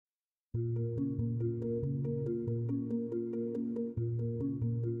Hey,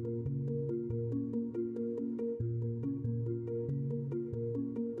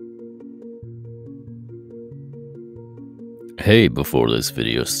 before this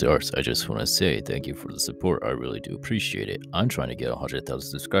video starts, I just want to say thank you for the support. I really do appreciate it. I'm trying to get 100,000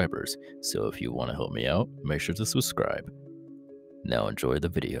 subscribers, so if you want to help me out, make sure to subscribe. Now enjoy the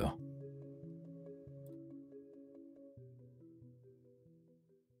video.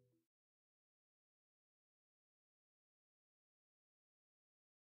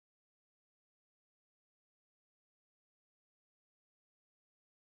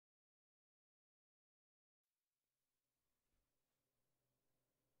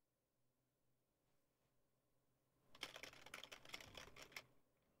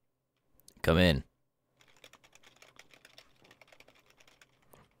 Come in.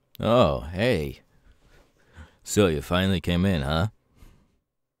 Oh, hey. So you finally came in, huh?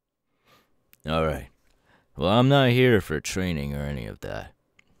 Alright. Well, I'm not here for training or any of that.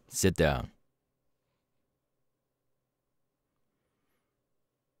 Sit down.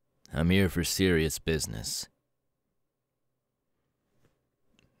 I'm here for serious business.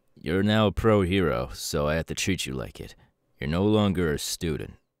 You're now a pro hero, so I have to treat you like it. You're no longer a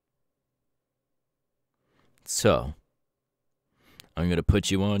student. So, I'm gonna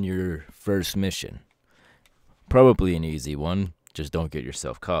put you on your first mission. Probably an easy one, just don't get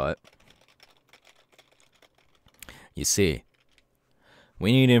yourself caught. You see,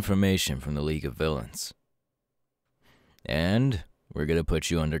 we need information from the League of Villains. And we're gonna put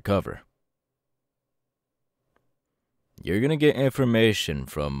you undercover. You're gonna get information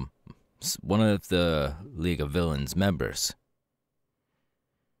from one of the League of Villains members.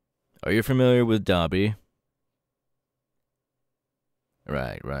 Are you familiar with Dabi?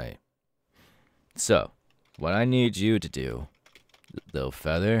 Right. So, what I need you to do, little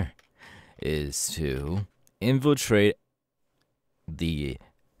feather, is to infiltrate the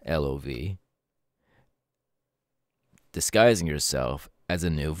LOV, disguising yourself as a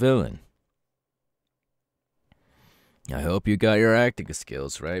new villain. I hope you got your acting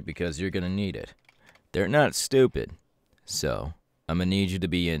skills right, because you're gonna need it. They're not stupid, so I'm gonna need you to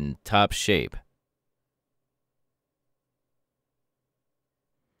be in top shape.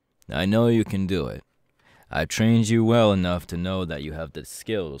 I know you can do it. I've trained you well enough to know that you have the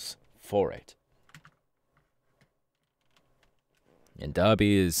skills for it. And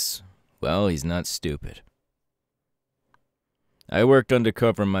Dabi is, well, he's not stupid. I worked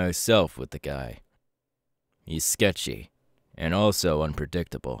undercover myself with the guy. He's sketchy, and also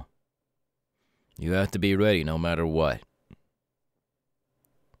unpredictable. You have to be ready no matter what.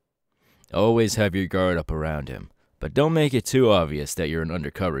 Always have your guard up around him, but don't make it too obvious that you're an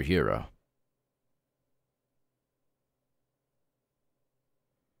undercover hero.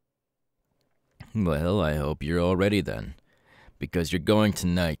 Well, I hope you're all ready then, because you're going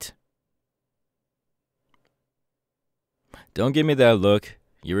tonight. Don't give me that look.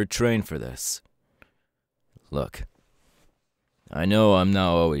 You were trained for this. Look, I know I'm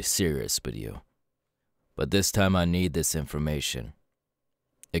not always serious with you, but this time I need this information.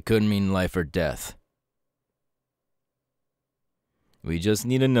 It could mean life or death. We just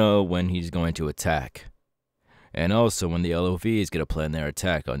need to know when he's going to attack, and also when the LOV is going to plan their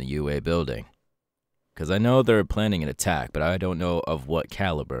attack on the UA building. Because I know they're planning an attack, but I don't know of what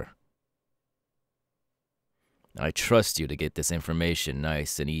caliber. I trust you to get this information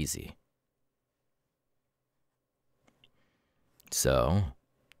nice and easy. So,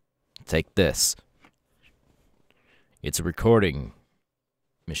 take this. It's a recording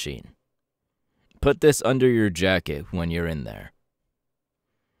machine. Put this under your jacket when you're in there.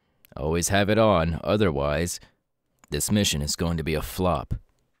 Always have it on, otherwise, this mission is going to be a flop.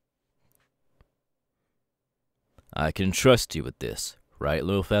 I can trust you with this, right,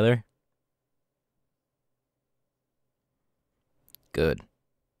 little feather? Good.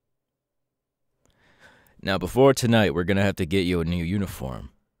 Now, before tonight, we're gonna have to get you a new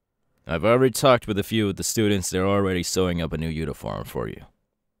uniform. I've already talked with a few of the students. They're already sewing up a new uniform for you.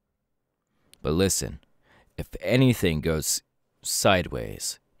 But listen, if anything goes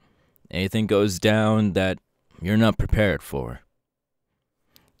sideways, anything goes down that you're not prepared for,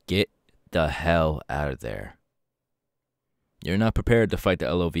 get the hell out of there. You're not prepared to fight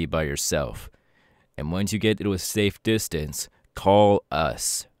the LOV by yourself. And once you get to a safe distance, call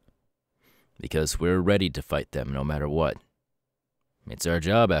us. Because we're ready to fight them no matter what. It's our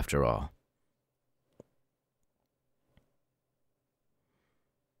job after all.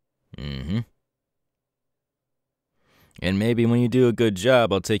 And maybe when you do a good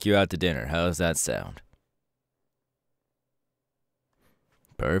job, I'll take you out to dinner. How does that sound?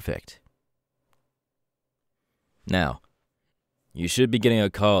 Perfect. Now, you should be getting a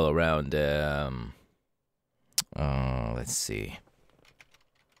call around, let's see.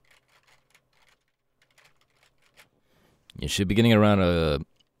 You should be getting around a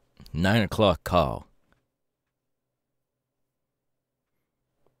 9 o'clock call.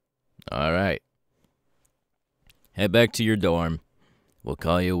 Alright. Head back to your dorm. We'll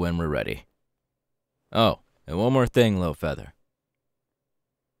call you when we're ready. Oh, and one more thing, Little Feather.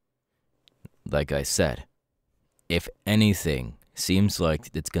 Like I said, if anything seems like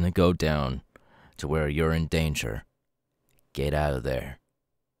it's gonna go down to where you're in danger, get out of there.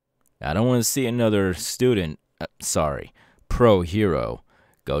 I don't want to see another student, pro hero,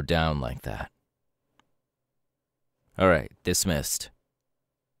 go down like that. Alright, dismissed.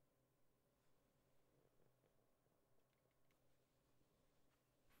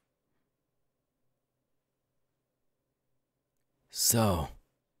 So,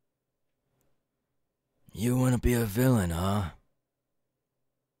 you want to be a villain, huh?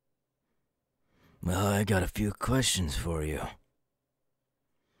 Well, I got a few questions for you.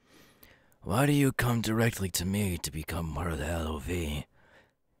 Why do you come directly to me to become part of the LOV?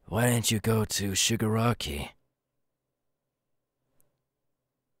 Why didn't you go to Shigaraki?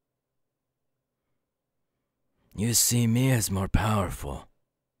 You see me as more powerful.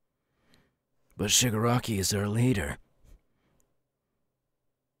 But Shigaraki is our leader.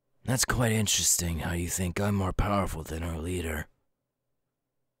 That's quite interesting how you think I'm more powerful than our leader.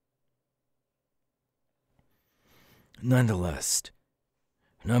 Nonetheless,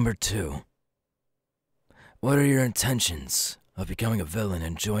 number 2. What are your intentions of becoming a villain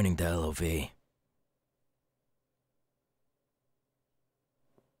and joining the LOV?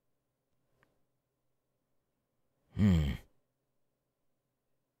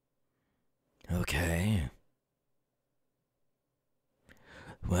 Okay.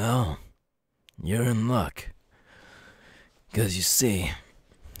 Well, you're in luck. 'Cause you see,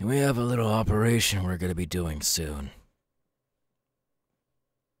 we have a little operation we're gonna be doing soon.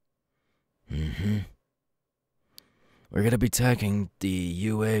 We're gonna be attacking the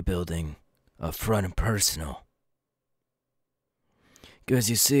UA building up front and personal. 'Cause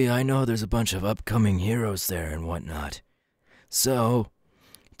you see, I know there's a bunch of upcoming heroes there and whatnot. So,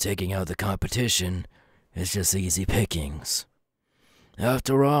 taking out the competition is just easy pickings.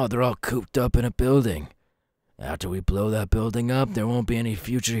 After all, they're all cooped up in a building. After we blow that building up, there won't be any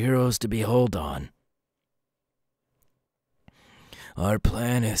future heroes to behold on. Our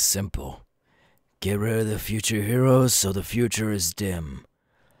plan is simple. Get rid of the future heroes so the future is dim,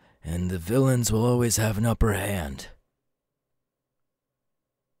 and the villains will always have an upper hand.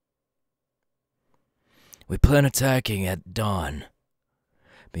 We plan attacking at dawn,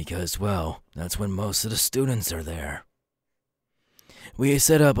 because, well, that's when most of the students are there. We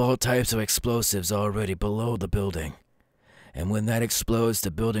set up all types of explosives already below the building, and when that explodes,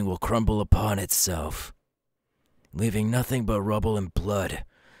 the building will crumble upon itself, leaving nothing but rubble and blood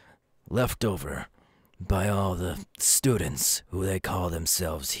left over by all the students who they call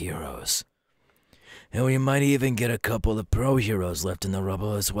themselves heroes. And we might even get a couple of pro heroes left in the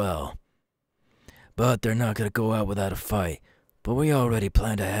rubble as well. But they're not gonna go out without a fight, but we already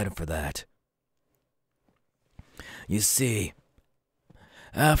planned ahead for that. You see,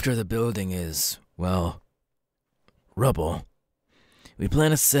 after the building is, well, rubble, we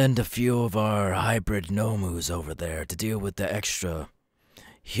plan to send a few of our hybrid Nomus over there to deal with the extra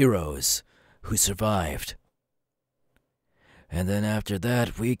heroes who survived. And then after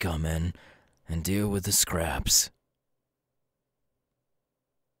that, we come in and deal with the scraps.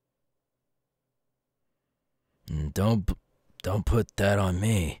 And don't put that on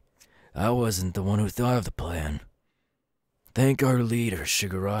me. I wasn't the one who thought of the plan. Thank our leader,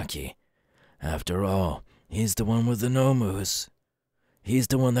 Shigaraki. After all, he's the one with the Nomus. He's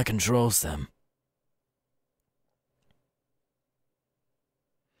the one that controls them.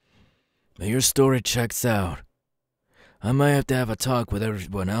 But your story checks out. I might have to have a talk with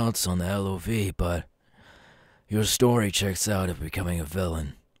everyone else on the LOV, but your story checks out of becoming a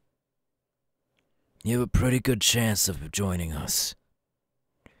villain. You have a pretty good chance of joining us.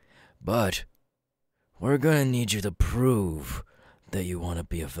 But we're gonna need you to prove that you want to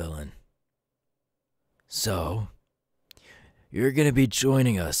be a villain. So, you're gonna be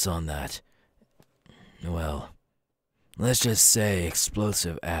joining us on that, well, let's just say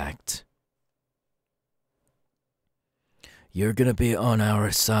explosive act. You're gonna be on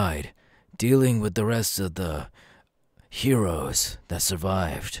our side, dealing with the rest of the heroes that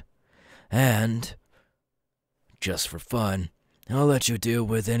survived. And, just for fun, I'll let you deal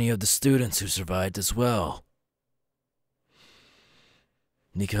with any of the students who survived as well.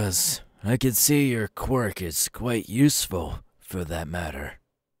 Because I can see your quirk is quite useful, for that matter.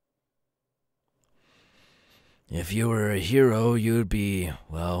 If you were a hero, you'd be,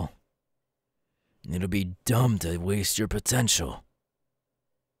 well, it'd be dumb to waste your potential.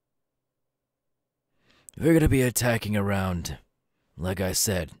 We're gonna be attacking around, like I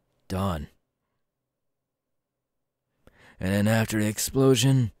said, dawn. And then after the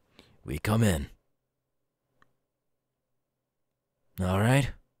explosion, we come in.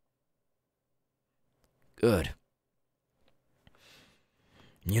 Alright? Good.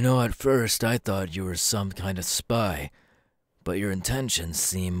 You know, at first I thought you were some kind of spy, but your intentions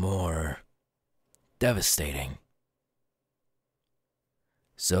seem more devastating.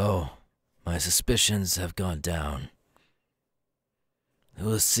 So, my suspicions have gone down.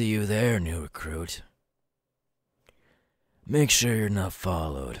 We'll see you there, new recruit. Make sure you're not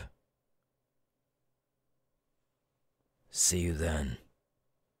followed. See you then.